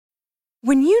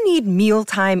When you need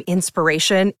mealtime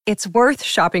inspiration, it's worth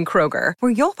shopping Kroger,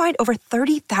 where you'll find over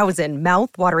 30,000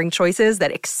 mouth-watering choices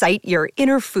that excite your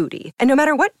inner foodie. And no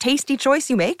matter what tasty choice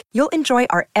you make, you'll enjoy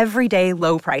our everyday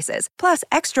low prices, plus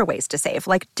extra ways to save,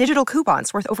 like digital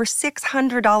coupons worth over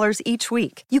 $600 each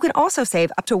week. You can also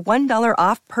save up to $1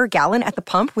 off per gallon at the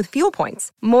pump with fuel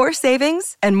points. More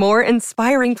savings and more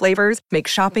inspiring flavors make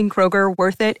shopping Kroger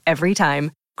worth it every time.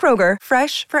 Kroger,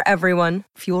 fresh for everyone.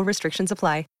 Fuel restrictions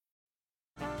apply.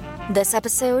 This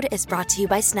episode is brought to you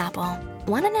by Snapple.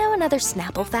 Want to know another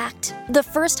Snapple fact? The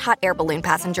first hot air balloon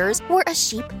passengers were a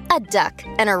sheep, a duck,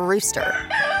 and a rooster.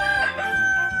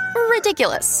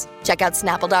 Ridiculous. Check out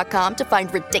Snapple.com to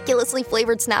find ridiculously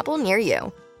flavored Snapple near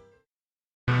you.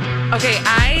 Okay,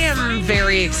 I am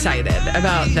very excited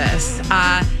about this.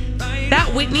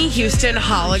 That Whitney Houston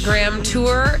hologram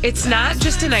tour, it's not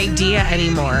just an idea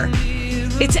anymore.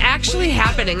 It's actually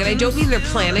happening, and I don't mean they're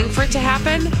planning for it to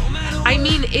happen. I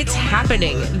mean, it's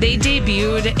happening. They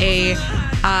debuted a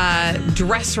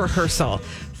dress rehearsal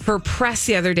for press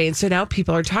the other day, and so now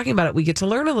people are talking about it. We get to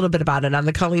learn a little bit about it on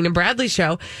the Colleen and Bradley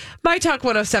Show. My Talk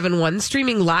 1071,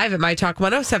 streaming live at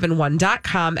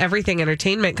mytalk1071.com. Everything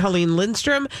Entertainment. Colleen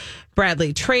Lindstrom,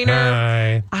 Bradley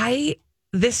Trainer. Hi.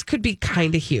 This could be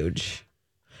kind of huge,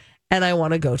 and I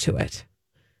want to go to it.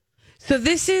 So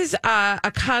this is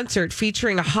a concert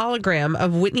featuring a hologram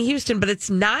of Whitney Houston, but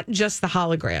it's not just the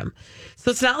hologram.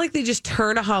 So it's not like they just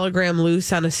turn a hologram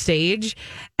loose on a stage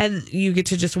and you get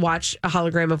to just watch a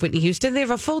hologram of Whitney Houston. They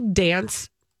have a full dance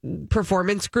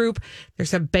performance group.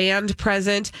 There's a band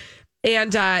present.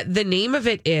 And the name of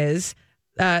it is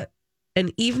An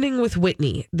Evening with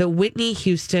Whitney, the Whitney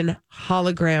Houston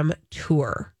Hologram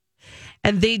Tour.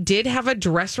 And they did have a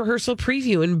dress rehearsal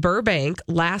preview in Burbank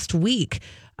last week.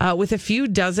 With a few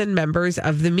dozen members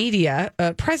of the media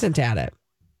present at it.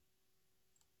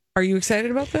 Are you excited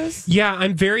about this? Yeah,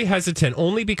 I'm very hesitant,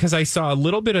 only because I saw a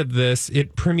little bit of this.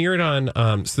 It premiered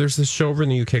on, so there's this show over in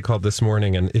the UK called This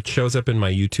Morning, and it shows up in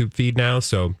my YouTube feed now,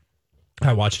 so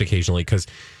I watch it occasionally because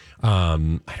I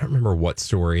don't remember what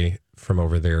story from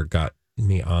over there got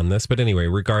me on this. But anyway,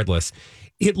 regardless,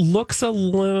 it looks a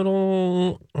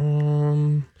little...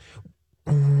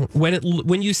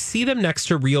 when you see them next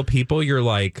to real people, you're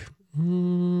like,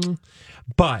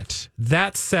 But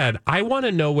that said, I want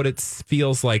to know what it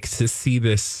feels like to see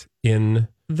this in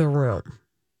the room,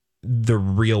 the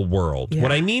real world. Yeah.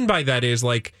 What I mean by that is,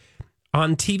 like,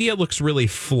 on TV, it looks really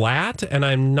flat, and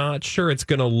I'm not sure it's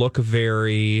going to look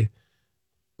very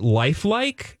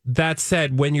lifelike. That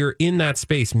said, when you're in that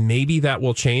space, maybe that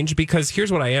will change, because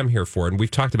here's what I am here for, and we've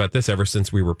talked about this ever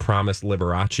since we were promised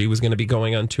Liberace was going to be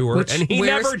going on tour, and he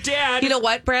never did. You know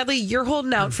what, Bradley? You're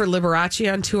holding out for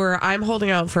Liberace on tour. I'm holding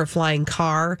out for a flying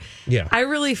car. Yeah. I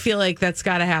really feel like that's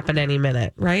got to happen any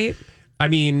minute, right? I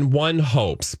mean, one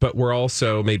hopes, but we're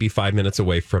also maybe 5 minutes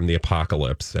away from the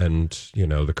apocalypse and, you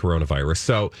know, the coronavirus.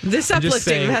 So this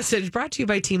uplifting message brought to you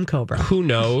by Team Cobra. Who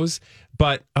knows?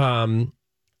 But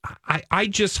I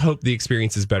just hope the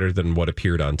experience is better than what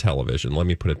appeared on television. Let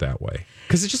me put it that way.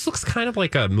 Because it just looks kind of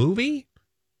like a movie.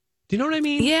 Do you know what I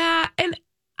mean? Yeah. And,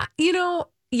 you know,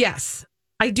 yes,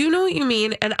 I do know what you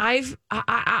mean. And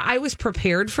I was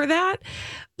prepared for that.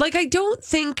 Like, I don't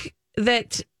think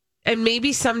that, and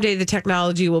maybe someday the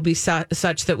technology will be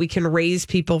such that we can raise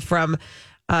people from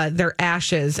their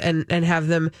ashes and have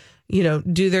them, you know,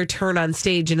 do their turn on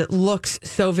stage. And it looks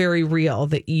so very real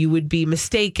that you would be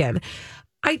mistaken.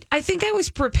 I think I was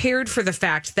prepared for the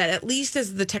fact that, at least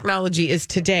as the technology is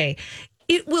today,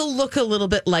 it will look a little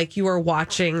bit like you are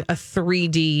watching a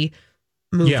 3D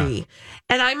movie. Yeah.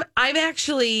 And I'm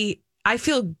actually, I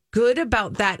feel good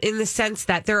about that, in the sense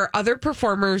that there are other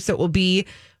performers that will be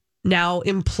now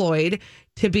employed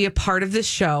to be a part of this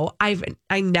show.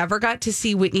 I never got to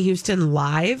see Whitney Houston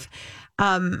live.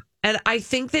 And I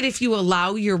think that if you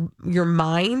allow your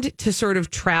mind to sort of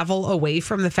travel away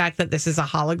from the fact that this is a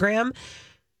hologram,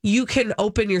 you can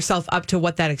open yourself up to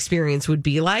what that experience would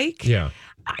be like. Yeah.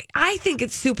 I think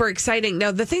it's super exciting.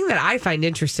 Now, the thing that I find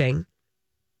interesting,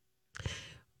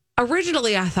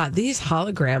 originally I thought these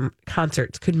hologram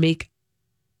concerts could make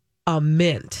a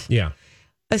mint. Yeah.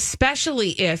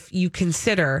 Especially if you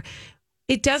consider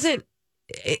it doesn't,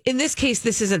 in this case,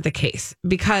 this isn't the case,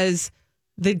 because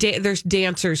there's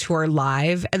dancers who are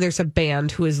live and there's a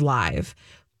band who is live.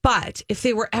 But if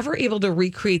they were ever able to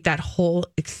recreate that whole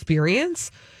experience,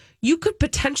 you could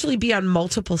potentially be on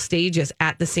multiple stages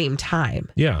at the same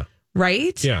time. Yeah.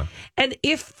 Right? Yeah. And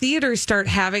if theaters start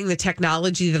having the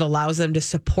technology that allows them to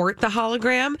support the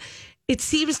hologram, it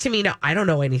seems to me, now I don't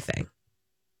know anything,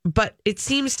 but it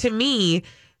seems to me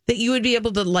that you would be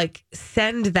able to like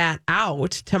send that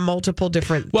out to multiple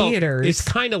different theaters. It's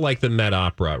kind of like the Met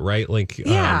Opera, right? Like,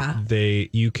 Yeah.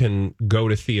 you can go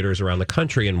to theaters around the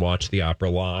country and watch the opera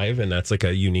live, and that's like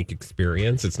a unique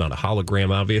experience. It's not a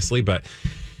hologram, obviously, but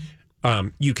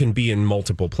you can be in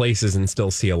multiple places and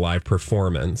still see a live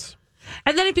performance.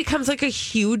 And then it becomes like a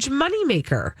huge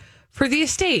moneymaker for the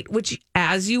estate, which,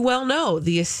 as you well know,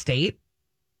 the estate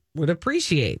would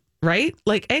appreciate, right?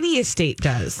 Like any estate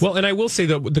does. Well, and I will say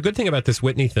the good thing about this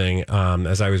Whitney thing,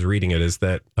 as I was reading it, is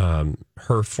that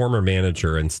her former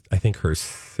manager and I think her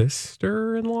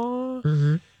sister-in-law,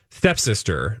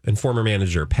 stepsister and former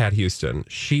manager, Pat Houston,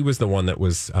 she was the one that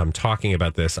was talking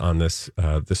about this on this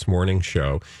morning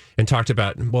show and talked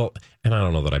about, well, and I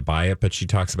don't know that I buy it, but she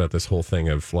talks about this whole thing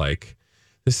of like,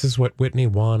 this is what Whitney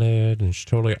wanted. And she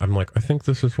totally, I'm like, I think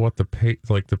this is what the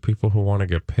people who want to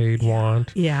get paid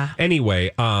want. Yeah. Anyway,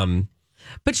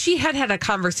 but she had a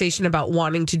conversation about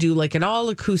wanting to do like an all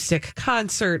acoustic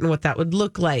concert and what that would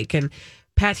look like. And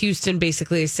Pat Houston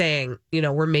basically is saying,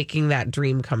 we're making that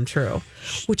dream come true,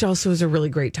 which also is a really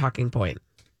great talking point.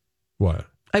 What?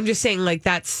 I'm just saying, like,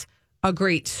 that's a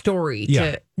great story.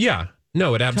 Yeah.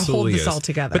 No, it absolutely hold this is. all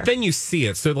together. But then you see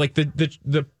it. So, like,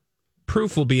 the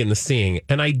proof will be in the seeing.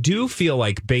 And I do feel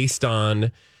like, based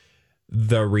on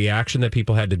the reaction that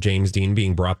people had to James Dean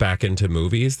being brought back into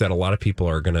movies, that a lot of people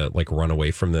are going to, like, run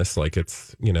away from this like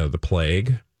it's, the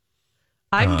plague.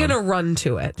 I'm going to run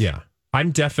to it. Yeah.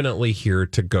 I'm definitely here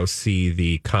to go see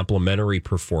the complimentary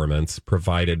performance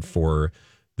provided for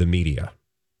the media.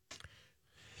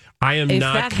 I am If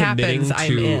not that committing happens,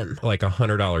 I'm to in. like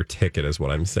 $100 ticket is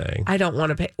what I'm saying. I don't want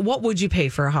to pay. What would you pay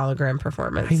for a hologram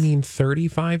performance? I mean,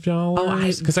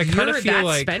 $35. Because I kind of feel that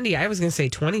like spendy. I was going to say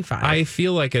 25. I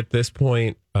feel like at this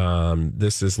point,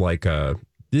 this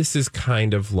is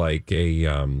kind of like a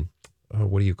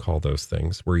what do you call those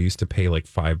things where you used to pay like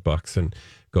 $5 and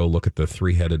go look at the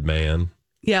three-headed man?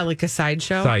 Yeah, like a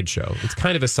sideshow. Sideshow. It's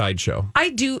kind of a sideshow. I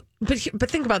do, but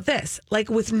think about this: like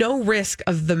with no risk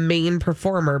of the main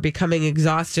performer becoming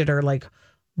exhausted or like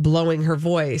blowing her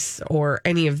voice or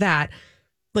any of that.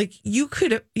 Like they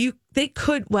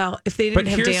could. Well, if they didn't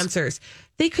have dancers,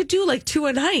 they could do like 2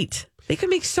 a night. They could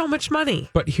make so much money.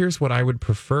 But here's what I would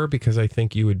prefer, because I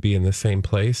think you would be in the same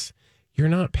place. You're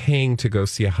not paying to go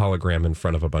see a hologram in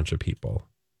front of a bunch of people.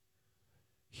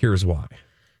 Here's why.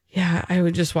 Yeah, I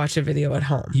would just watch a video at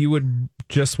home. You would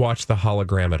just watch the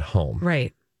hologram at home.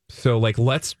 Right. So, like,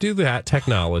 let's do that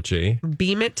technology.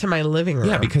 Beam it to my living room.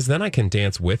 Yeah, because then I can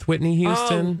dance with Whitney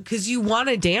Houston. Because you want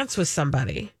to dance with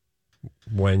somebody.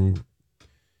 When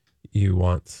you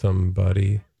want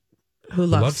somebody who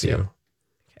loves you.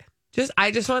 Okay.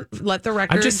 I just want let the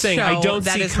record. I'm just saying, show I don't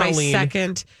that see is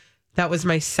Colleen. That was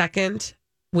my second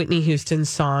Whitney Houston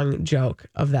song joke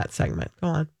of that segment. Go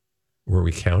on. Were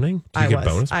we counting? Did you get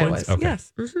bonus points? I was. Okay.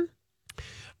 Yes. Mm-hmm.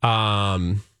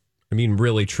 I mean,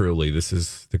 really, truly, this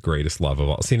is the greatest love of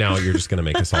all. See, now you're just going to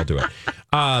make us all do it.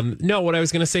 No, what I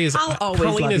was going to say is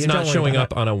Colleen is not showing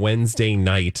up on a Wednesday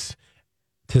night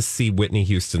to see Whitney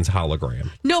Houston's hologram.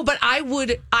 No, but I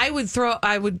would show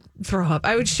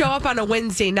up on a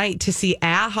Wednesday night to see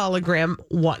a hologram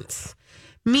once.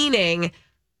 Meaning,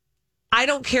 I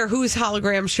don't care whose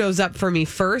hologram shows up for me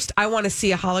first. I want to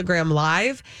see a hologram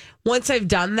live. Once I've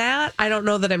done that, I don't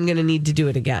know that I'm going to need to do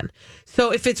it again.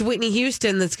 So if it's Whitney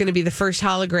Houston that's going to be the first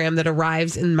hologram that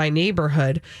arrives in my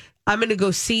neighborhood, I'm going to go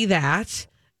see that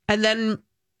and then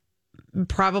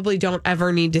probably don't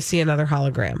ever need to see another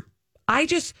hologram. I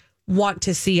just want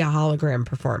to see a hologram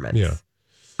performance. Yeah.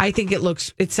 I think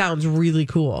it sounds really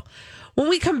cool. When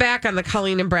we come back on the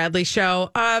Colleen and Bradley show,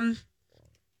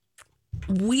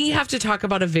 we have to talk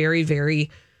about a very, very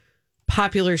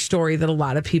popular story that a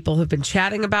lot of people have been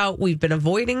chatting about. We've been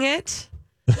avoiding it,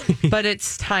 but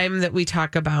it's time that we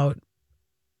talk about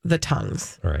the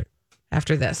tongues. All right.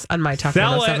 After this on My Talk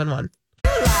Sell 1071.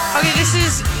 Okay, this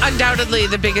is undoubtedly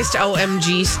the biggest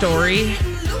OMG story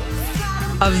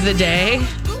of the day.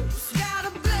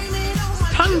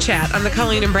 Tongue chat on the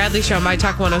Colleen and Bradley show, My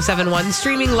Talk 1071,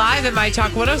 streaming live at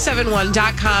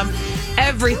mytalk1071.com.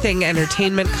 Everything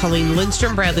entertainment. Colleen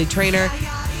Lindstrom, Bradley Trainer.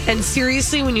 And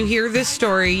seriously, when you hear this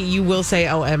story, you will say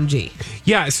OMG.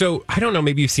 Yeah, so I don't know,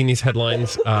 maybe you've seen these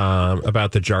headlines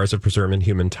about the jars of preserved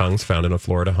human tongues found in a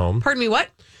Florida home. Pardon me, what?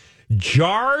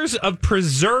 Jars of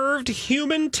preserved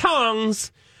human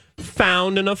tongues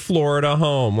found in a Florida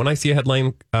home. When I see a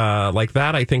headline like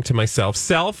that, I think to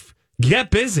myself, get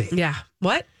busy. Yeah.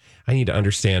 What? I need to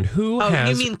understand who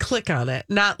has... you mean click on it,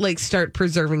 not like start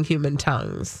preserving human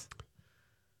tongues.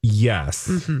 Yes.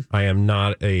 Mm-hmm. I am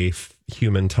not a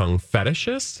human tongue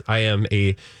fetishist. I am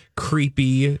a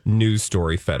creepy news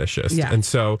story fetishist. Yeah. And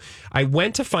so I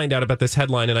went to find out about this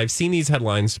headline, and I've seen these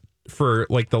headlines for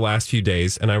like the last few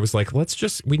days. And I was like, we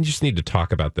just need to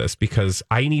talk about this because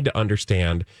I need to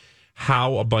understand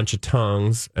how a bunch of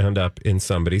tongues end up in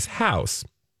somebody's house.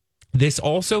 This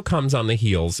also comes on the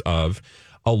heels of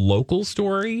a local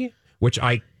story, which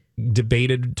I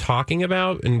debated talking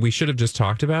about, and we should have just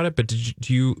talked about it. But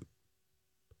do you?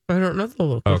 I don't know the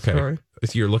local story.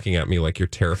 So you're looking at me like you're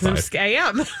terrified. I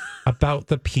am. About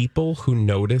the people who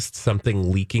noticed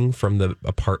something leaking from the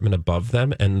apartment above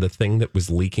them, and the thing that was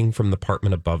leaking from the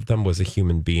apartment above them was a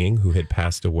human being who had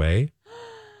passed away.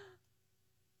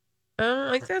 I don't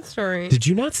like that story. Did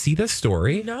you not see this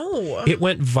story? No. It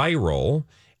went viral,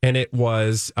 and it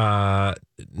was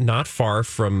not far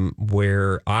from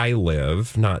where I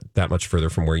live, not that much further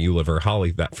from where you live, or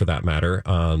Holly, that for that matter.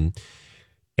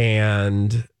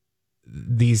 And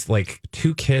these like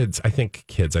two kids, I think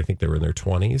they were in their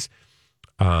 20s,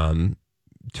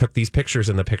 took these pictures,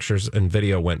 and the pictures and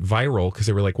video went viral because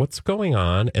they were like, what's going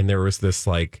on? And there was this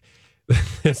like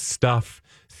this stuff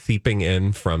seeping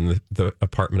in from the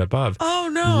apartment above. Oh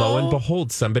no. Lo and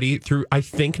behold, somebody through, I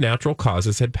think, natural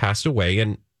causes had passed away.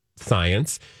 And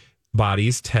science,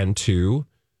 bodies tend to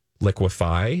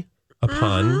liquefy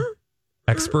upon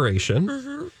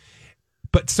expiration.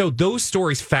 But so those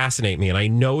stories fascinate me, and I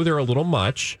know they're a little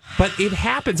much, but it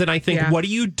happens. And I think, what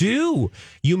do?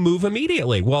 You move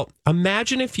immediately. Well,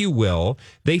 imagine, if you will,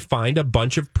 they find a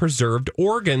bunch of preserved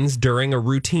organs during a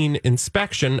routine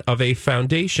inspection of a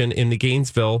foundation in the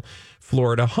Gainesville,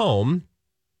 Florida home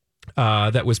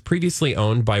that was previously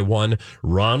owned by one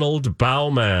Ronald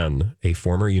Bauman, a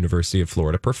former University of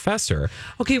Florida professor.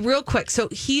 Okay, real quick. So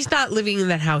he's not living in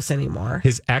that house anymore.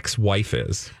 His ex-wife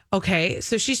is. Okay,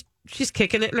 so she's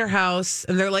kicking it in her house,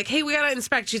 and they're like, hey, we gotta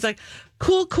inspect. She's like,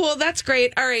 cool, that's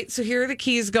great. All right, so here are the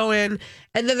keys, go in.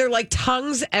 And then they're like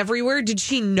tongues everywhere. Did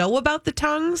she know about the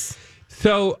tongues?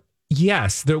 So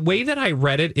yes, the way that I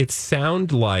read it, it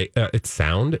sounded like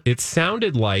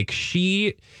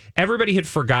everybody had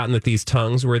forgotten that these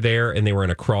tongues were there, and they were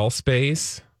in a crawl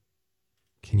space.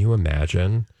 Can you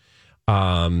imagine?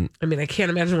 I mean, I can't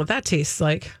imagine what that tastes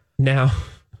like. Now,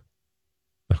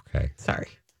 okay, sorry.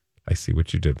 I see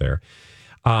what you did there.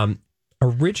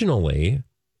 Originally,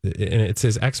 and it's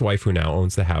his ex-wife who now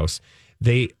owns the house,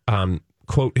 they,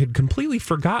 quote, had completely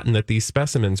forgotten that these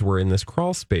specimens were in this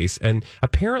crawl space. And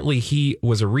apparently he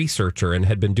was a researcher and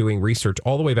had been doing research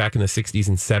all the way back in the 60s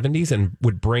and 70s and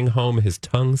would bring home his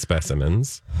tongue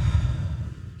specimens.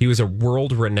 He was a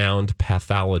world-renowned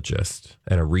pathologist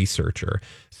and a researcher.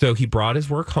 So he brought his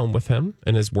work home with him,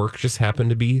 and his work just happened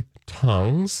to be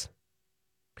tongues.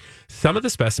 Some of the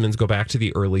specimens go back to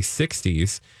the early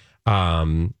 60s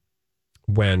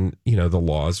when, the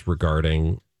laws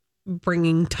regarding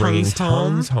bringing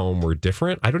tongues home were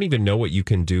different. I don't even know what you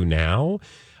can do now.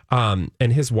 And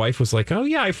his wife was like, oh,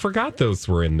 yeah, I forgot those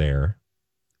were in there.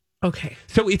 Okay.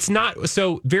 So it's not.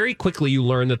 So very quickly you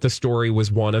learn that the story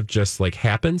was one of just like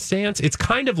happenstance. It's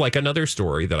kind of like another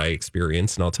story that I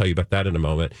experienced, and I'll tell you about that in a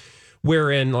moment,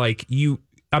 wherein like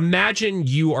imagine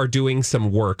you are doing some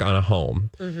work on a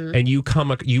home, and you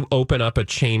open up a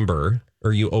chamber,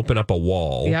 or you open up a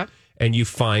wall, and you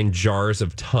find jars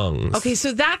of tongues. Okay,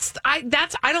 so I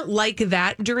don't like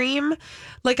that dream.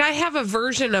 Like, I have a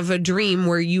version of a dream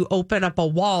where you open up a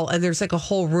wall and there's like a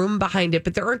whole room behind it,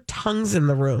 but there aren't tongues in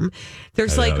the room.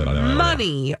 There's like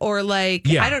money, or like,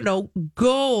 I don't know,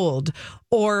 gold,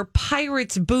 or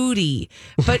pirate's booty,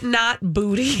 but not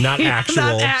booty. Not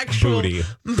actual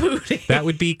booty. That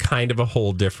would be kind of a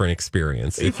whole different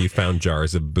experience if you found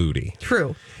jars of booty.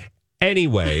 True.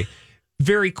 Anyway,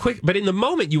 very quick, but in the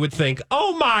moment you would think,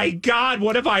 oh my God,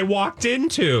 what have I walked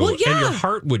into? Well, yeah. And your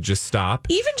heart would just stop.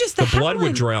 Even just the blood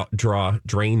would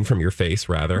drain from your face,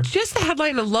 rather. Just the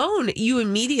headline alone, you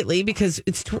immediately, because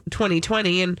it's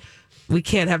 2020 and we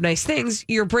can't have nice things,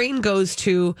 your brain goes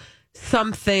to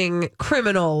something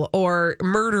criminal or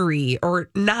murdery or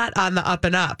not on the up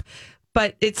and up.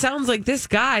 But it sounds like this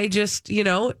guy just,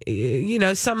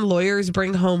 some lawyers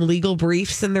bring home legal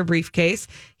briefs in their briefcase.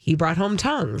 He brought home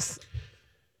tongues.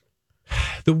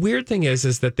 The weird thing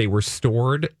is that they were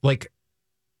stored. Like,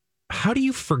 how do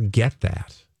you forget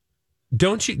that?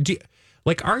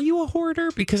 Are you a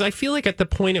hoarder? Because I feel like at the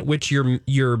point at which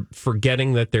you're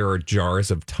forgetting that there are jars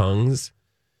of tongues.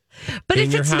 But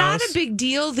if it's not a big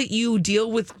deal that you deal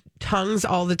with tongues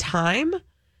all the time.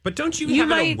 But don't you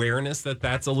have an awareness that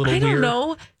that's a little weird? I don't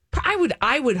know.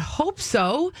 I would hope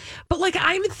so. But like,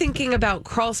 I'm thinking about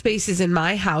crawl spaces in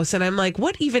my house, and I'm like,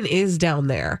 what even is down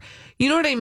there? You know what I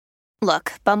mean?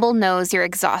 Look, Bumble knows you're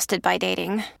exhausted by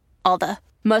dating. All the,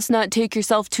 must not take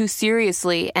yourself too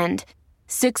seriously, and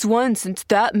 6'1" since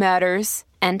that matters,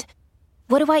 and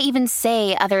What do I even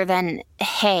say other than,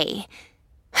 hey?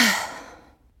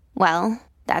 Well,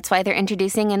 that's why they're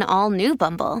introducing an all-new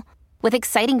Bumble, with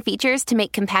exciting features to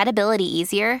make compatibility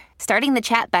easier, starting the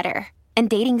chat better, and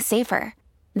dating safer.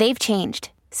 They've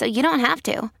changed, so you don't have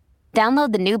to.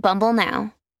 Download the new Bumble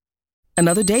now.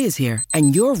 Another day is here,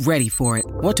 and you're ready for it.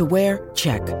 What to wear?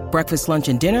 Check. Breakfast, lunch,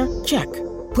 and dinner? Check.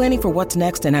 Planning for what's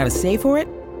next and how to save for it?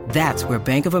 That's where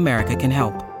Bank of America can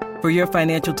help. For your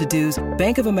financial to-dos,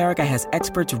 Bank of America has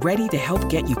experts ready to help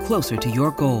get you closer to your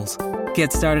goals.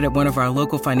 Get started at one of our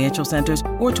local financial centers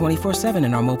or 24/7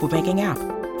 in our mobile banking app.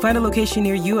 Find a location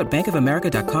near you at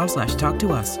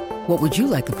bankofamerica.com/talktous. What would you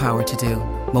like the power to do?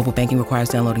 Mobile banking requires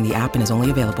downloading the app and is only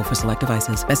available for select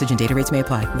devices. Message and data rates may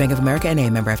apply. Bank of America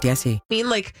N.A., member FDIC. I mean,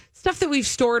 like stuff that we've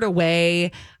stored away.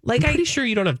 Like, I'm pretty sure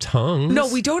you don't have tongues. No,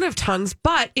 we don't have tongues.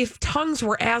 But if tongues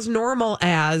were as normal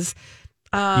as,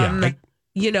 my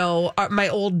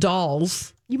old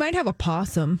dolls, You might have a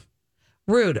possum.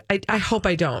 rude. I hope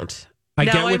I don't.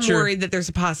 Now I'm worried that there's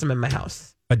a possum in my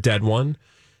house, A dead one?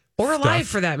 or alive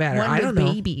for that matter. I don't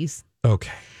know. Babies. Okay.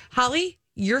 Holly,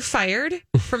 you're fired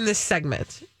from this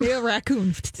segment. Real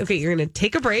raccoon. Okay, you're going to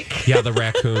take a break. Yeah, the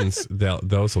raccoons,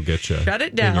 those will get you. Shut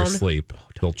it In your down. sleep.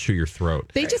 They'll chew your throat.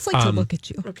 They just like to look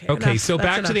at you. Okay, Okay, enough. so That's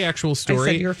back to enough. the actual I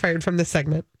story. said you're fired from this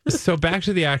segment. So back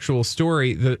to the actual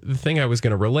story. The thing I was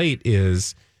going to relate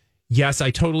is, yes,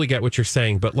 I totally get what you're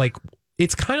saying, but like,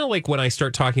 it's kind of like when I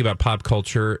start talking about pop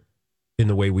culture in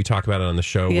the way we talk about it on the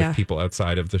show with people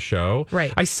outside of the show.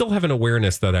 Right. I still have an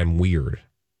awareness that I'm weird.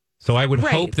 So I would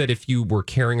Right. hope that if you were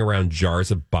carrying around jars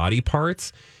of body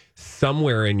parts,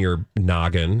 somewhere in your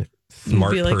noggin,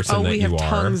 smart You'd be like, person that we you have are,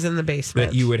 tongues in the basement.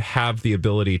 that you would have the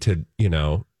ability to,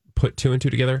 put two and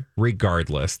two together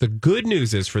regardless. The good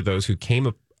news is for those who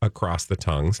came across the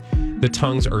tongues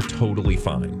are totally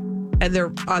fine. And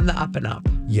they're on the up and up.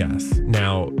 Yes.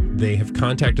 Now, they have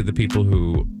contacted the people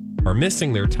who are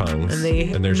missing their tongues,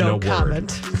 And there's no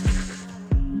comment.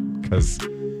 word because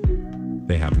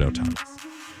they have no tongues.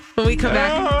 When we come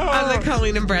back on the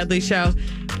Colleen and Bradley show,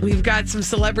 we've got some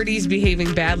celebrities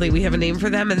behaving badly. We have a name for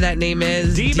them, and that name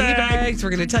is D-Bags. We're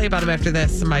going to tell you about them after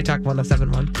this. My Talk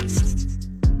 1071.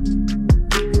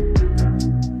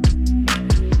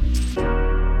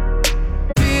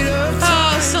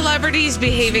 Celebrities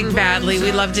behaving badly.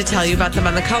 We love to tell you about them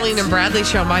on the Colleen and Bradley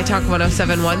Show, My Talk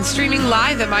 1071, streaming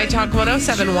live at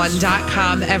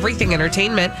mytalk1071.com. Everything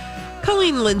Entertainment.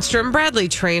 Colleen Lindstrom, Bradley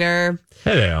Trainer.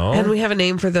 Hello. And we have a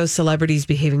name for those celebrities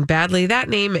behaving badly. That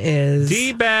name is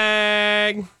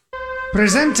D-Bag.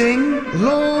 Presenting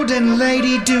Lord and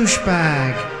Lady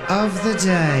Douchebag of the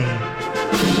Day.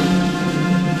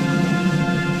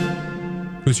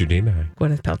 Who's your D-Bag?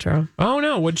 Gwyneth Paltrow. Oh,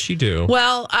 no. What'd she do?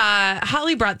 Well,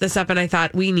 Holly brought this up, and I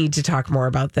thought we need to talk more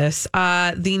about this.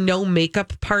 The no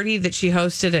makeup party that she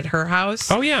hosted at her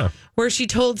house. Oh, yeah. Where she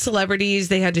told celebrities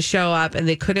they had to show up and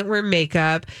they couldn't wear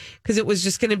makeup because it was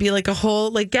just going to be like a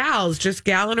whole, like gals just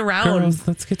galling around. Girls,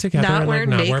 let's get together not and wearing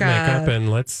not wear makeup. makeup and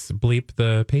let's bleep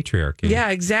the patriarchy. Yeah,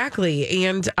 exactly.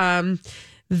 And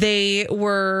they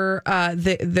were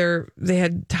they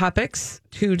had topics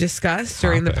to discuss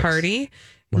during the party,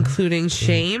 including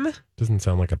shame. Doesn't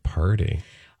sound like a party.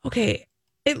 Okay,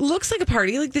 it looks like a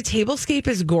party. Like the tablescape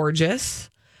is gorgeous.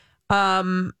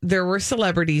 There were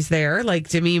celebrities there like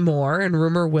Demi Moore and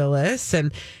Rumor Willis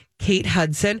and Kate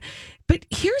Hudson. But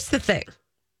here's the thing.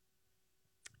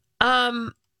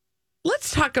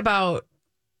 Let's talk about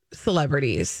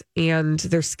celebrities and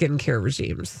their skincare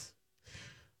regimes.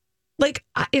 Like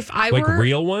if I Like were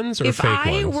real ones or if fake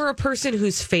I ones? were a person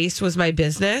whose face was my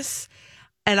business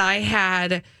and I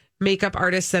had makeup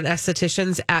artists and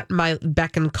estheticians at my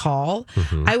beck and call,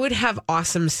 I would have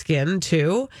awesome skin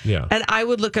too. Yeah. And I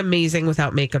would look amazing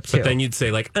without makeup too. But then you'd say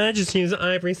like, I just use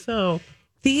ivory soap.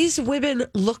 These women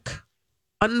look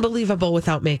unbelievable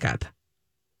without makeup.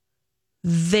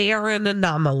 They are an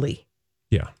anomaly.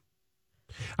 Yeah.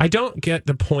 I don't get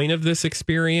the point of this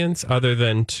experience other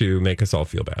than to make us all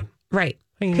feel bad. Right.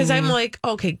 Because I'm like,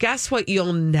 okay, guess what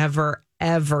you'll never,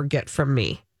 ever get from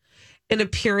me? An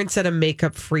appearance at a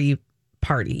makeup-free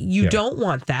party. You don't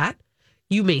want that.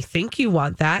 You may think you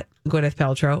want that, Gwyneth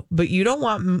Paltrow, but you don't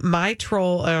want my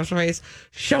troll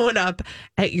showing up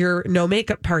at your no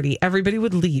makeup party. Everybody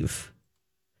would leave.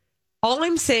 All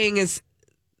I'm saying is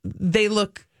they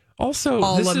look also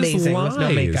all this amazing is with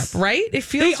no makeup, right? It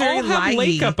feels they very all have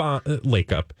lighty.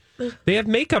 makeup. They have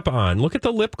makeup on. Look at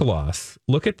the lip gloss.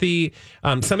 Look at the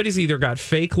somebody's either got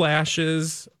fake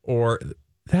lashes or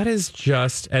that is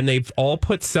just, and they've all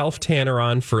put self tanner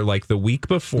on for like the week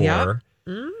before.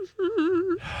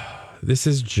 Yep. This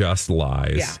is just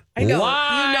lies. Yeah, I know.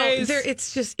 Lies.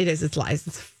 It's lies.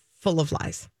 It's full of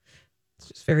lies. It's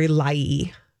just very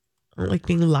lie-y. I don't like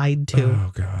being lied to.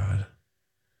 Oh, God.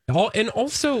 And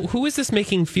also, who is this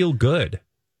making feel good?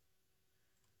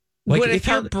 Like, if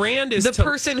your brand is... The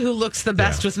person who looks the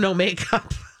best with no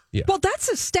makeup. Yeah. Well, that's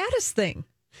a status thing.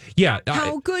 Yeah.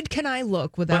 How good can I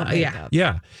look without makeup?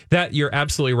 Yeah. That, you're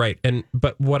absolutely right.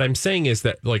 But what I'm saying is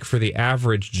that, like, for the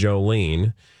average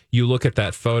Jolene, you look at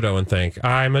that photo and think,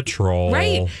 I'm a troll.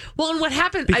 Right. Well, and what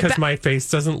happened... Because my face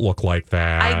doesn't look like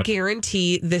that. I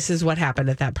guarantee this is what happened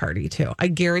at that party, too. I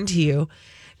guarantee you,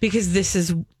 because this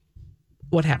is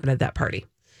what happened at that party.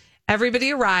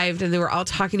 Everybody arrived and they were all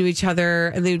talking to each other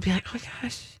and they would be like, oh my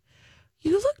gosh,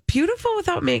 you look beautiful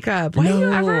without makeup. Why do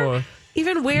you ever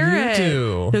even wear it?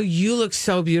 Do. No, you look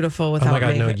so beautiful without makeup.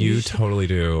 Oh my God, no, you totally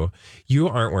do. You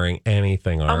aren't wearing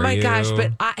anything, are you? Oh my gosh,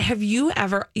 but have you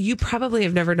ever, you probably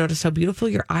have never noticed how beautiful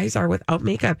your eyes are without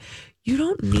makeup. You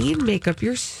don't need makeup.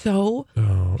 You're so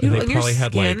beautiful. And they and probably your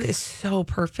had skin like is so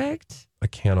perfect. a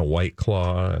can of White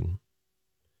Claw and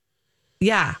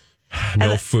Yeah.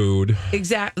 no food.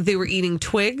 Exactly. They were eating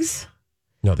twigs.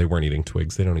 No, they weren't eating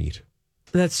twigs. They don't eat.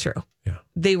 That's true. Yeah.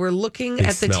 They were looking They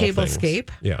at the smell tablescape.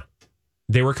 things. Yeah.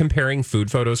 They were comparing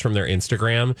food photos from their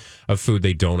Instagram of food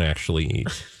they don't actually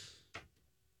eat.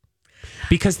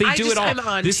 Because they do it all. I'm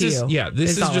on this to is you,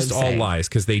 this is just all lies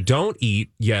because they don't eat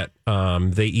yet.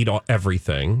 They eat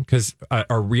everything because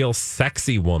a real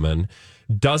sexy woman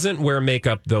doesn't wear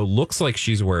makeup though looks like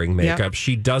she's wearing makeup. Yep.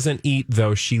 She doesn't eat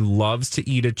though she loves to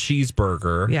eat a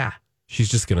cheeseburger. Yeah. She's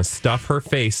just gonna stuff her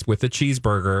face with a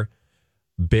cheeseburger.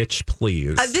 Bitch,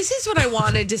 please. This is what I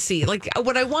wanted to see. Like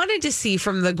what I wanted to see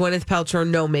from the Gwyneth Paltrow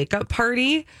no makeup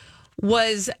party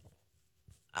was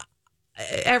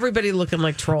everybody looking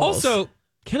like trolls. Also,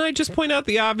 can I just point out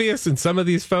the obvious in some of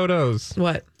these photos?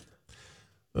 What?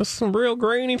 There's some real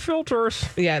grainy filters.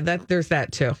 Yeah, there's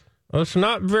that too. It's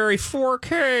not very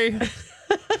 4K.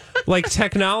 Like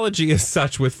technology is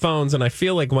such with phones, and I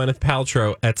feel like Gwyneth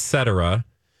Paltrow, etc.,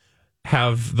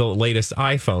 have the latest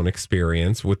iPhone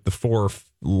experience with the 4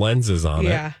 lenses on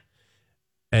it.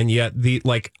 And yet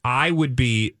I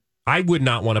would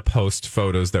not want to post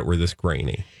photos that were this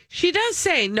grainy. She does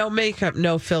say no makeup,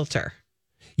 no filter.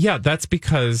 Yeah, that's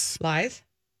because Lies?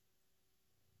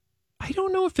 I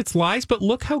don't know if it's lies, but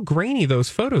look how grainy those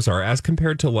photos are as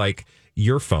compared to like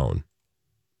your phone.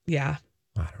 Yeah.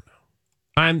 I don't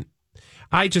know.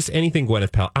 Anything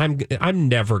Gwyneth Paltrow, I'm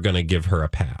never going to give her a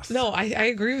pass. No, I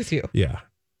agree with you. Yeah.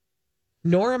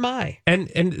 Nor am I. And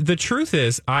the truth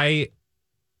is, I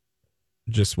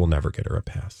just will never get her a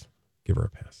pass. Give her a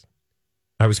pass.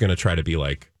 I was going to try to be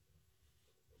like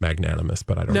magnanimous,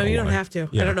 but I don't know. No, you why. don't have to.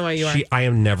 Yeah. I don't know why you are. I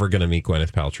am never going to meet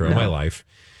Gwyneth Paltrow in my life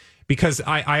because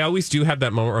I always do have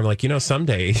that moment where I'm like,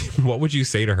 someday, what would you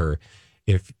say to her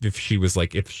if she was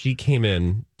like, if she came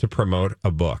in to promote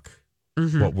a book,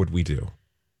 what would we do?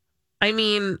 I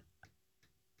mean,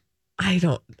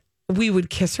 we would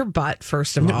kiss her butt,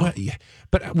 first of all.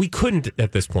 But we couldn't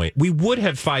at this point. We would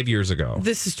have 5 years ago.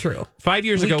 This is true. 5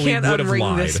 years ago, we can't would have unring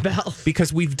lied. this bell.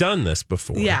 Because we've done this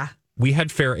before. Yeah. We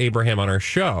had Fair Abraham on our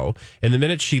show. And the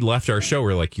minute she left our show, we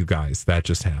were like, you guys, that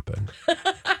just happened.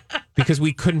 Because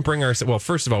we couldn't bring ourselves. Well,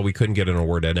 first of all, we couldn't get an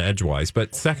award in edgewise.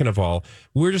 But second of all,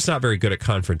 we're just not very good at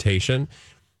confrontation.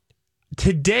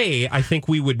 Today, I think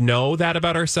we would know that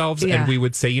about ourselves. Yeah. And we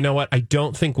would say, you know what? I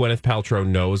don't think Gwyneth Paltrow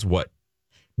knows what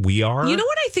we are. You know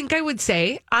what I think I would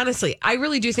say? Honestly, I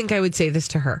really do think I would say this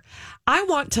to her. I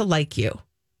want to like you.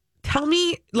 Tell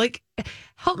me,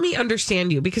 help me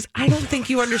understand you because I don't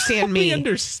think you understand me.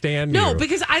 Understand you. No,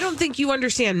 because I don't think you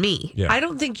understand me. Yeah. I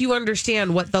don't think you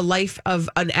understand what the life of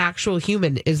an actual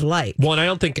human is like. Well, and I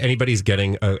don't think anybody's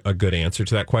getting a good answer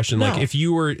to that question. No. Like, if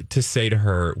you were to say to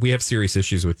her, we have serious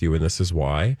issues with you and this is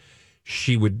why,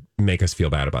 she would make us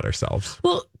feel bad about ourselves.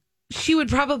 Well, she would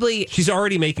probably... She's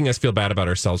already making us feel bad about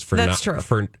ourselves for That's true.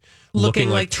 for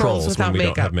looking like trolls when we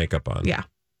don't have makeup on. Yeah.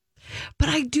 But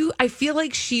I feel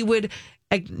like she would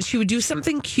do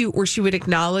something cute where she would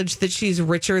acknowledge that she's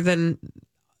richer than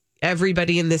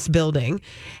everybody in this building.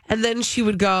 And then she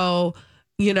would go,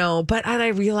 and I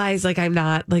realize like I'm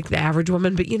not like the average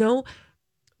woman, but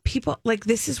people like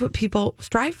this is what people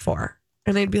strive for.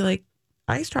 And I'd be like,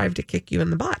 I strive to kick you in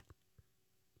the butt.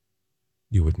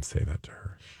 You wouldn't say that to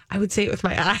her. I would say it with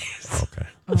my eyes. Okay.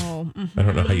 Oh, I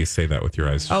don't know how you say that with your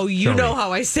eyes. Oh, you know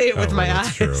how I say it with my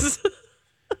that's eyes. True.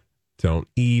 Don't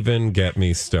even get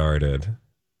me started.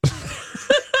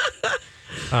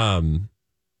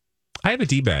 I have a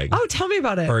D-bag. Oh, tell me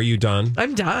about it. Or are you done?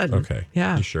 I'm done. Okay.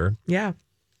 Yeah. You sure? Yeah.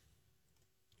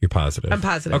 You're positive? I'm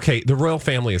positive. Okay. The royal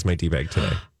family is my D-bag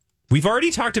today. We've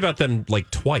already talked about them like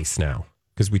twice now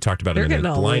because we talked about They're them in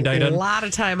getting a blind item. A lot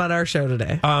of time on our show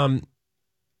today.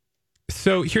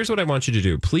 So here's what I want you to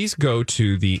do. Please go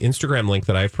to the Instagram link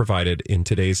that I've provided in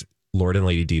today's Lord and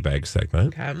Lady D-Bag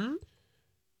segment. Okay.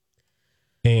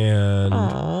 And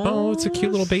it's a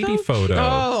cute little baby photo.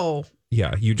 Oh,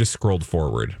 yeah, you just scrolled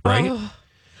forward, right? Oh.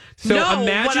 So no,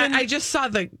 imagine I just saw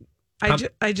the.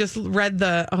 I just read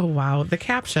the. Oh wow, the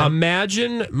caption.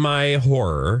 Imagine my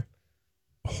horror.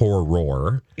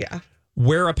 Yeah.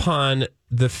 Whereupon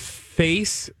the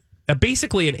face,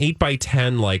 basically an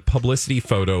 8x10 like publicity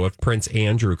photo of Prince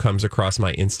Andrew comes across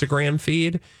my Instagram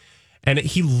feed, and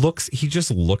he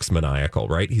just looks maniacal,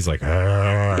 right? He's like,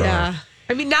 "Argh." Yeah.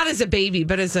 I mean, not as a baby,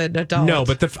 but as an adult. No,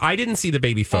 but I didn't see the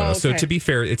baby photo. Oh, okay. So to be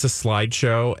fair, it's a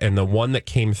slideshow, and the one that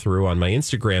came through on my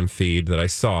Instagram feed that I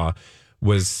saw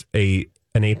was an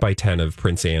 8x10 of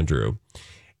Prince Andrew.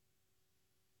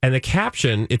 And the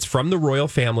caption, it's from the royal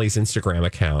family's Instagram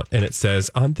account, and it says,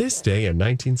 on this day in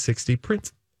 1960,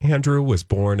 Prince Andrew was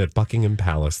born at Buckingham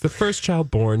Palace, the first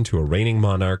child born to a reigning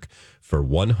monarch for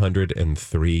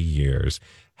 103 years.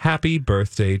 Happy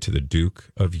birthday to the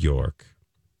Duke of York.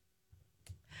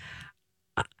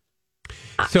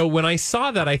 So when I saw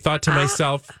that, I thought to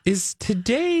myself, is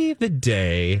today the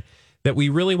day that we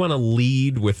really want to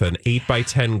lead with an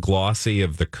 8x10 glossy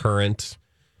of the current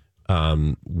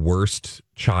worst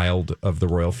child of the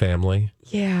royal family?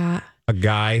 Yeah. A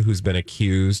guy who's been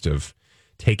accused of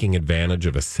taking advantage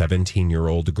of a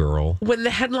 17-year-old girl. When the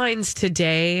headlines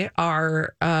today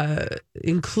are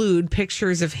include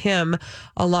pictures of him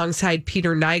alongside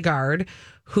Peter Nygard,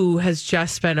 who has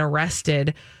just been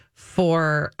arrested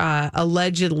for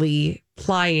allegedly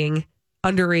plying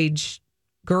underage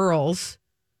girls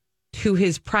to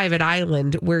his private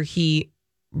island where he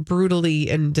brutally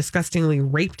and disgustingly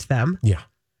raped them. Yeah.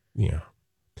 Yeah.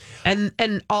 And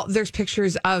there's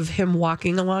pictures of him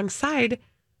walking alongside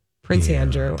Prince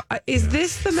Andrew. Is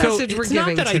this the message we're giving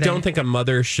today? It's not that I don't think a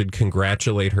mother should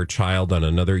congratulate her child on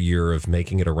another year of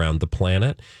making it around the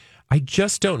planet. I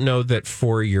just don't know that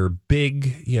for your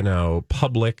big,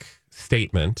 public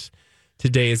statement,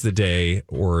 today is the day,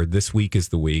 or this week is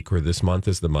the week, or this month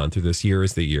is the month, or this year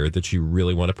is the year, that you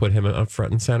really want to put him up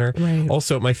front and center. Right.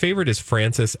 Also, my favorite is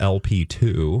Francis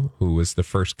LP2, who was the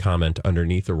first comment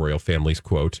underneath the royal family's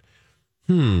quote.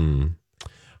 I'm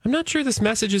not sure this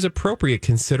message is appropriate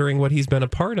considering what he's been a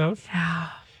part of. Yeah.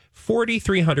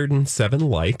 4,307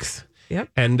 likes. Yep.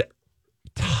 And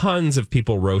tons of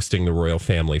people roasting the royal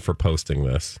family for posting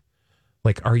this.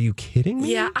 Like, are you kidding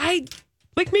me? Yeah,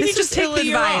 Like, maybe This just is take the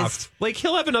year ill-advised. off. Like,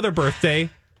 he'll have another birthday.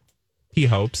 He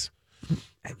hopes.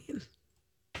 I mean,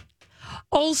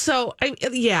 also,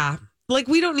 like,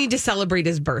 we don't need to celebrate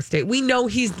his birthday. We know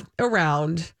he's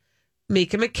around.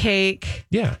 Make him a cake.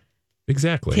 Yeah,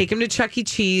 exactly. Take him to Chuck E.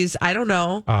 Cheese. I don't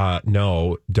know.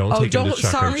 No, don't take him to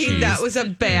Chuck E. Cheese. That was a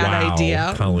bad Wow,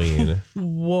 idea. Colleen.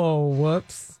 Whoa,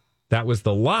 whoops. That was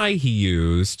the lie he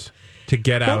used to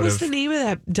get out of... What was the name of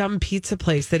that dumb pizza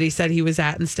place that he said he was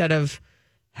at instead of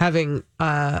having...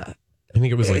 I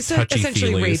think it was like Touchy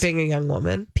essentially Feelies. raping a young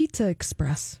woman. Pizza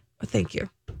Express. Oh, thank you.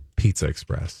 Pizza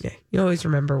Express. Yeah, you always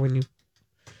remember when you've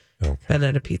been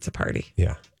at a pizza party.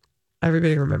 Yeah.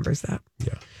 Everybody remembers that.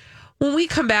 Yeah. When we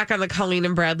come back on the Colleen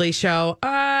and Bradley show,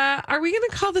 are we going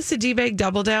to call this a D-Bag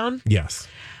double down? Yes.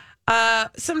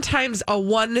 Sometimes a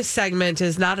one segment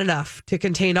is not enough to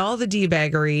contain all the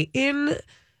D-baggery in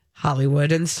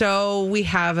Hollywood. And so we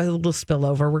have a little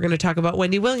spillover. We're going to talk about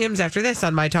Wendy Williams after this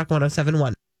on My Talk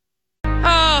 107.1.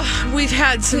 Oh, we've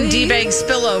had some D-bag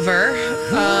spillover.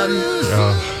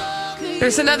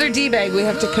 There's another D-bag we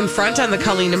have to confront on the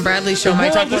Colleen and Bradley show. My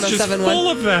Talk 107.1. Full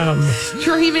of them.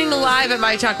 Streaming live at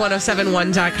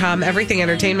MyTalk1071.com. Everything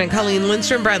Entertainment. Colleen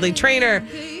Lindstrom, Bradley Trainer.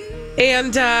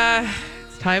 And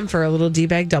it's time for a little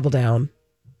D-bag double down.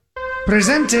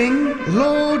 Presenting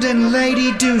Lord and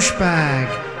Lady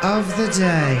Douchebag of the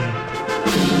Day.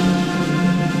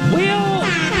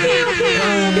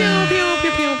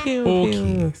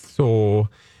 Okay, so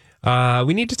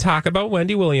we need to talk about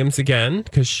Wendy Williams again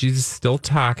because she's still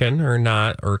talking, or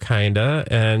not, or kinda,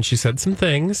 and she said some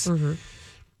things. Mm-hmm.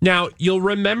 Now, you'll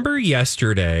remember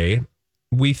yesterday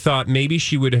we thought maybe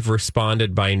she would have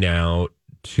responded by now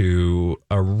to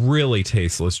a really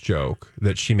tasteless joke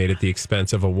that she made at the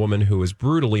expense of a woman who was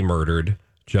brutally murdered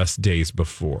just days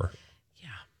before.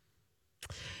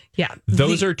 Yeah.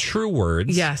 Those are true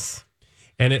words. Yes.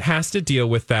 And it has to deal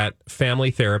with that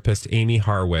family therapist, Amy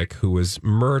Harwick, who was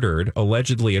murdered,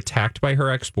 allegedly attacked by her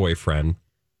ex-boyfriend.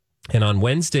 And on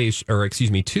Tuesday's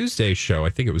show, I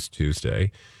think it was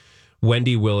Tuesday,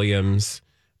 Wendy Williams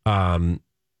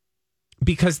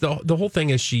because the whole thing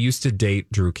is she used to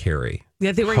date Drew Carey.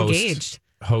 Yeah, they were engaged.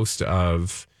 Host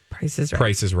of Price is Right.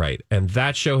 Price is Right. And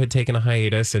that show had taken a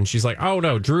hiatus. And she's like, oh,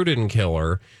 no, Drew didn't kill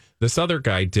her. This other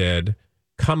guy did.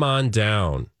 Come on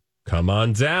down. Come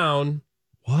on down.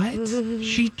 What?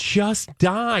 She just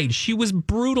died. She was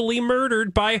brutally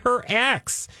murdered by her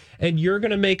ex. And you're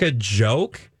going to make a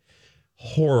joke?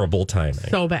 Horrible timing.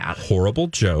 So bad. Horrible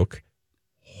joke.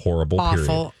 Horrible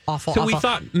period. Awful. So we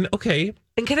thought, okay.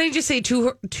 And can I just say,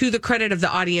 to the credit of the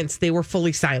audience, they were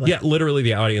fully silent. Yeah, literally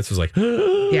the audience was like,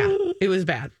 yeah, it was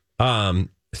bad.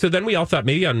 So then we all thought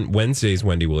maybe on Wednesday's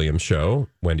Wendy Williams show,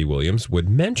 Wendy Williams would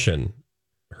mention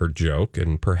her joke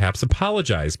and perhaps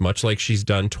apologize, much like she's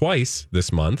done twice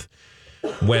this month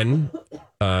when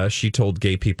she told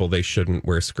gay people they shouldn't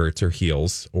wear skirts or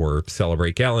heels or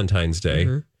celebrate Galentine's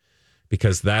Day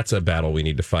because that's a battle we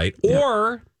need to fight. Yeah.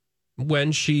 Or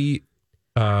when she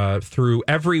threw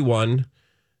everyone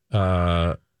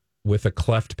with a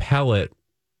cleft palate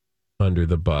under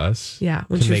the bus to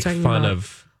make fun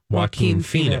of Joaquin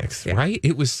Phoenix, right?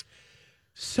 It was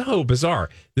so bizarre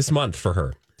this month for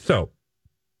her. So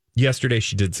yesterday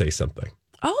she did say something.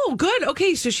 Oh, good.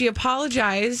 Okay, so she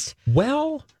apologized.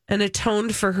 Well, and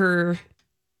atoned for her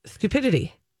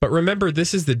stupidity. But remember,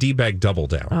 this is the D-bag double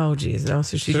down. Oh, geez, no.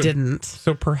 So she didn't.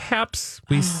 So perhaps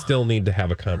we still need to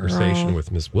have a conversation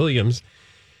with Ms. Williams.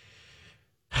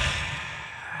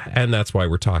 And that's why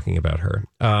we're talking about her.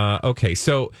 Okay,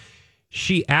 so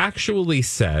she actually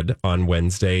said on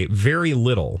Wednesday very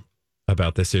little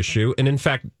about this issue, and in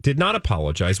fact did not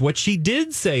apologize. What she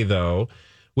did say, though,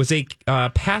 was a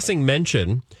passing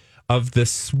mention of the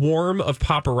swarm of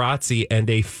paparazzi and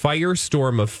a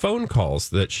firestorm of phone calls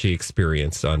that she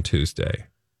experienced on Tuesday.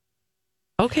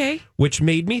 Okay. Which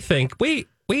made me think, wait,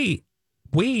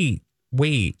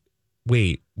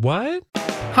 what?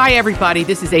 Hi, everybody.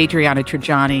 This is Adriana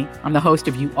Trajani. I'm the host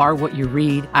of You Are What You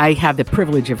Read. I have the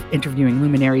privilege of interviewing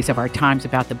luminaries of our times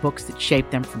about the books that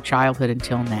shaped them from childhood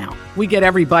until now. We get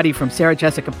everybody from Sarah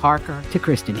Jessica Parker to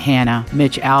Kristen Hanna,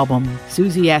 Mitch Albom,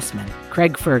 Susie Essman,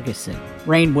 Craig Ferguson,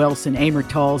 Rainn Wilson, Amor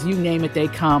Tolls, you name it, they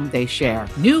come, they share.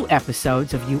 New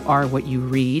episodes of You Are What You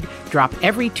Read drop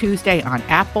every Tuesday on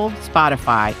Apple,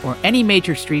 Spotify, or any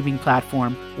major streaming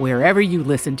platform wherever you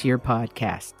listen to your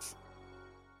podcasts.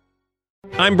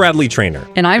 I'm Bradley Trainer.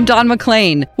 And I'm Don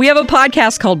McClain. We have a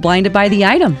podcast called Blinded by the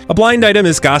Item. A blind item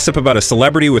is gossip about a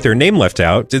celebrity with their name left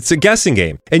out. It's a guessing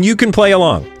game, and you can play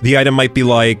along. The item might be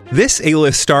like, this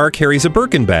A-list star carries a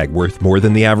Birkin bag worth more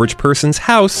than the average person's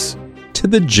house to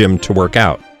the gym to work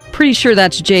out. Pretty sure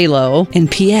that's J-Lo.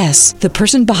 And P.S. the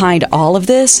person behind all of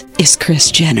this is Kris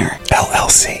Jenner,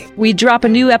 LLC. We drop a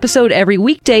new episode every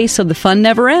weekday so the fun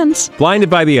never ends. Blinded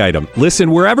by the Item.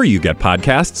 Listen wherever you get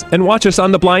podcasts and watch us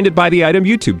on the Blinded by the Item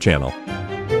YouTube channel.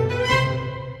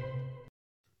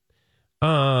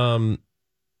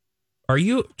 Are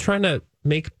you trying to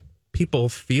make people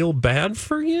feel bad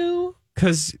for you?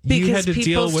 Because you had to deal with...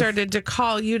 people started to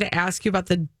call you to ask you about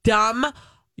the dumb...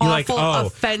 awful,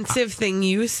 offensive thing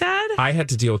you said? I had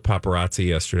to deal with paparazzi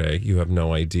yesterday. You have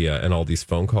no idea. And all these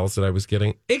phone calls that I was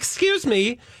getting. Excuse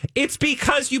me. It's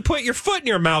because you put your foot in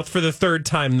your mouth for the third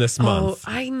time this month.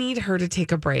 Oh, I need her to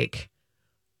take a break.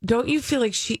 Don't you feel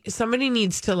like somebody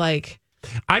needs to like...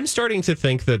 I'm starting to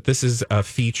think that this is a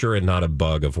feature and not a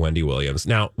bug of Wendy Williams.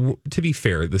 Now, to be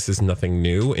fair, this is nothing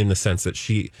new in the sense that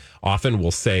she often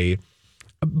will say...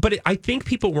 But I think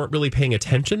people weren't really paying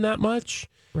attention that much.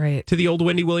 Right. To the old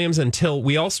Wendy Williams until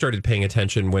we all started paying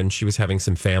attention when she was having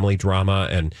some family drama,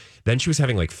 and then she was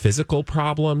having like physical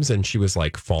problems, and she was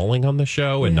like falling on the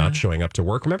show and not showing up to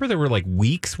work. Remember, there were like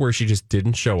weeks where she just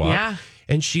didn't show up,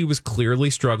 and she was clearly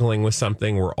struggling with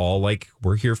something. We're all like,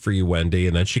 we're here for you, Wendy.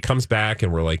 And then she comes back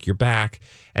and we're like, you're back.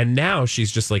 And now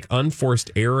she's just like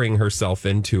unforced airing herself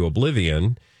into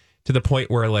oblivion to the point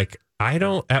where like,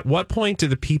 at what point do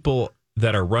the people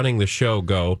that are running the show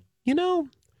go, you know,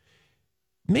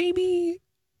 maybe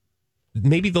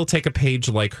they'll take a page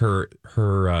like her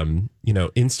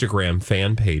Instagram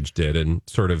fan page did and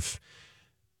sort of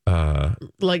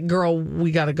like, girl,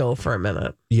 we got to go for a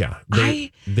minute. Yeah.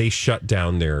 They shut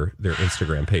down their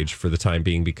Instagram page for the time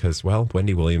being because, well,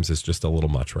 Wendy Williams is just a little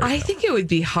much right now. I think it would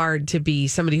be hard to be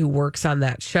somebody who works on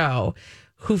that show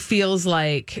who feels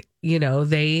like, you know,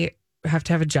 they have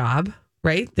to have a job,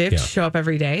 right? They have to show up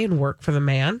every day and work for the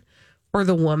man or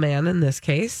the woman in this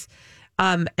case.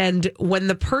 And when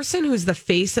the person who's the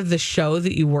face of the show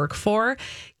that you work for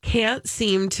can't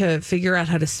seem to figure out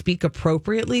how to speak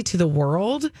appropriately to the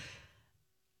world,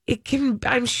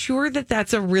 I'm sure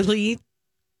that's a really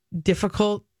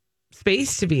difficult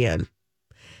space to be in.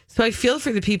 So I feel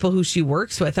for the people who she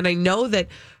works with. And I know that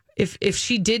if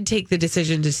she did take the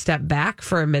decision to step back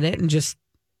for a minute and just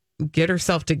get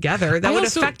herself together, that would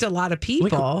affect a lot of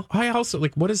people.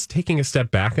 What is taking a step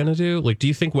back going to do? Like, do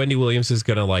you think Wendy Williams is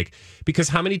going to because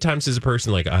how many times is a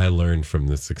person like, I learned from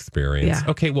this experience?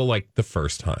 Yeah. Okay, well, like the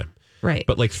first time. Right.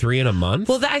 But like 3 in a month?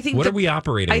 Well, I think what are we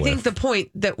operating with? I think the point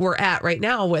that we're at right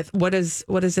now with what is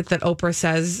it that Oprah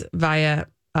says via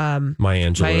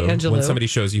Maya Angelou. When somebody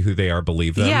shows you who they are,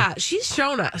 believe them. Yeah, she's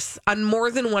shown us on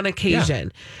more than one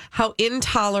occasion how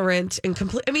intolerant and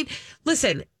complete. I mean,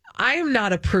 listen, I am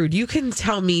not a prude. You can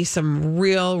tell me some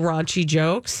real raunchy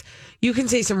jokes. You can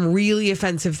say some really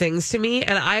offensive things to me,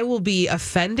 and I will be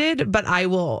offended, but I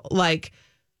will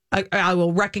I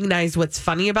will recognize what's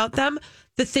funny about them.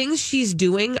 The things she's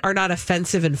doing are not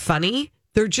offensive and funny.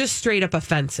 They're just straight up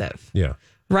offensive. Yeah.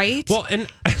 Right? Well, and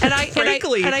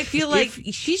frankly, I feel like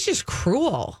she's just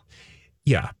cruel.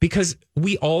 Yeah, because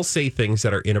we all say things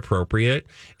that are inappropriate.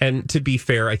 And to be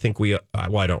fair, I think I'm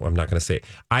not going to say it.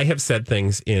 I have said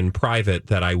things in private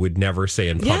that I would never say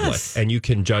in public. Yes. And you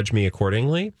can judge me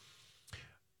accordingly.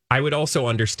 I would also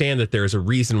understand that there's a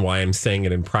reason why I'm saying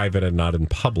it in private and not in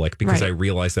public, because I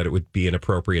realize that it would be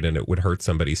inappropriate and it would hurt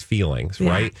somebody's feelings,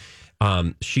 right?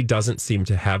 She doesn't seem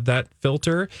to have that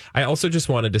filter. I also just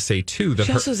wanted to say, too, that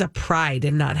she also has a pride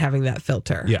in not having that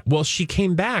filter. Yeah. Well, she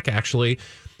came back, actually.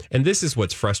 And this is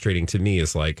what's frustrating to me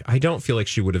is I don't feel like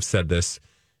she would have said this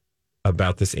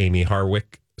about this Amy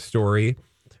Harwick story.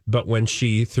 But when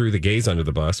she threw the gays under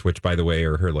the bus, which, by the way,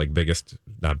 are her not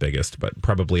biggest, but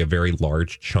probably a very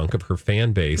large chunk of her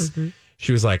fan base,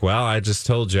 she was like, well, I just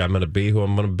told you I'm going to be who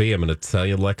I'm going to be. I'm going to tell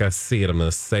you like I see it. I'm going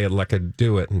to say it like I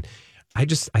do it. And I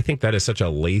think that is such a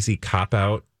lazy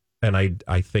cop-out. And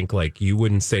I think you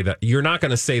wouldn't say that. You're not going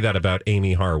to say that about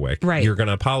Amy Harwick. Right. You're going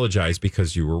to apologize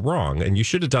because you were wrong. And you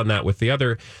should have done that with the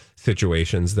other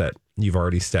situations that you've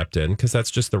already stepped in, because that's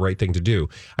just the right thing to do.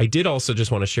 I did also just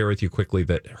want to share with you quickly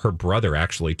that her brother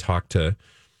actually talked to,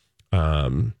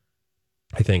 I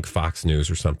think, Fox News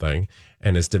or something,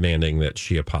 and is demanding that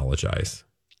she apologize.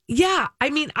 Yeah. I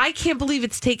mean, I can't believe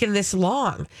it's taken this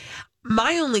long.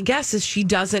 My only guess is she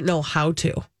doesn't know how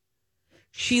to.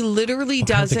 She literally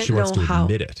doesn't I don't think she wants know to how.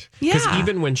 admit it. Because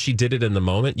even when she did it in the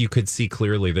moment, you could see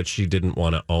clearly that she didn't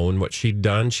want to own what she'd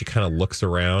done. She kind of looks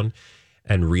around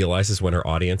and realizes when her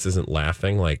audience isn't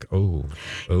laughing, oh.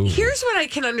 Here's what I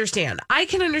can understand. I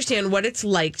can understand what it's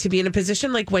like to be in a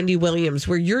position like Wendy Williams,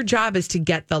 where your job is to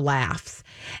get the laughs.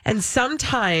 And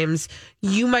sometimes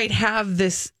you might have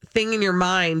this thing in your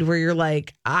mind where you're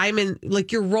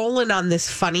you're rolling on this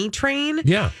funny train.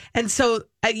 Yeah. And so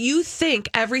you think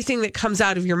everything that comes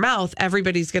out of your mouth,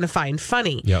 everybody's going to find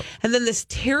funny. Yep. And then this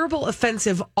terrible,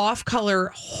 offensive,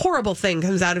 off-color, horrible thing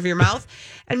comes out of your mouth.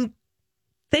 And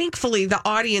thankfully, the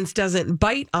audience doesn't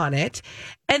bite on it.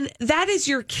 And that is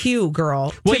your cue,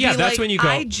 girl. Well, yeah, that's when you go,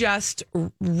 I just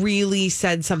really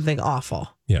said something awful.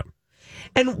 Yeah.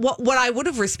 And what I would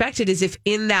have respected is if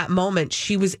in that moment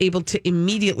she was able to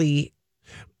immediately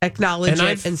acknowledge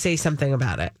it and say something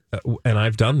about it. And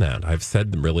I've done that. I've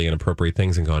said really inappropriate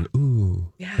things and gone,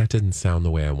 ooh, that didn't sound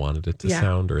the way I wanted it to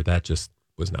sound, or that just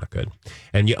was not good.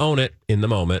 And you own it in the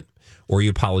moment, or you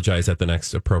apologize at the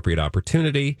next appropriate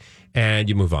opportunity, and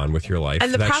you move on with your life.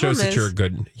 And that shows that you're a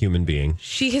good human being.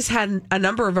 She has had a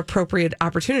number of appropriate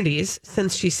opportunities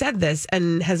since she said this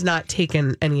and has not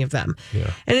taken any of them.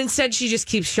 Yeah. And instead, she just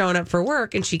keeps showing up for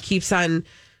work, and she keeps on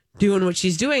doing what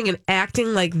she's doing and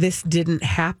acting like this didn't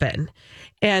happen.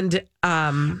 And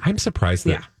I'm surprised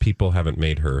that people haven't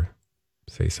made her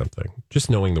say something, just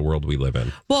knowing the world we live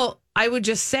in. Well, I would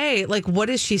just say, what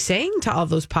is she saying to all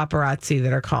those paparazzi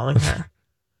that are calling her?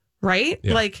 Right?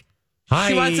 Yeah. Hi.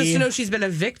 She wants us to know she's been a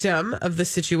victim of the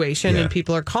situation and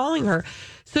people are calling her.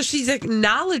 So she's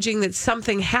acknowledging that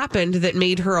something happened that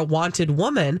made her a wanted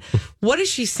woman. What is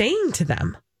she saying to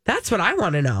them? That's what I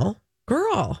want to know.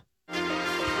 Girl.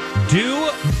 Do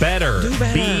better.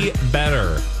 Be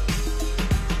better.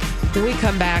 When we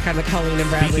come back on the Colleen and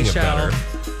Bradley Speaking show. Of better,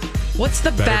 what's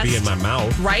the best? Be in my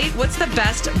mouth. Right? What's the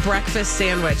best breakfast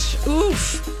sandwich?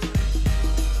 Oof.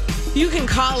 You can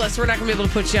call us. We're not going to be able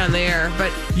to put you on the air,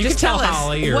 but you just can tell us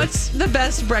Holly what's the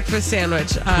best breakfast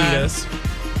sandwich. Tweet us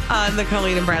on the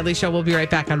Colleen and Bradley show. We'll be right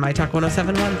back on My Talk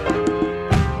 107.1.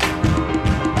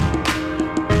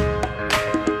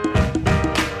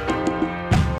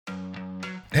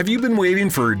 Have you been waiting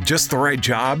for just the right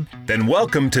job? Then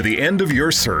welcome to the end of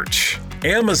your search.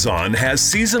 Amazon has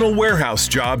seasonal warehouse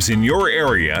jobs in your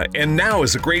area, and now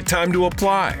is a great time to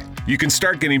apply. You can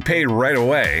start getting paid right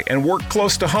away and work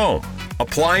close to home.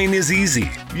 Applying is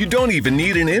easy. You don't even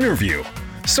need an interview.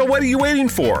 So what are you waiting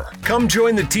for? Come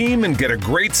join the team and get a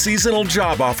great seasonal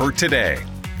job offer today.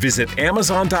 Visit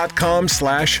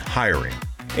Amazon.com/hiring.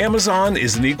 Amazon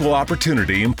is an equal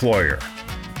opportunity employer.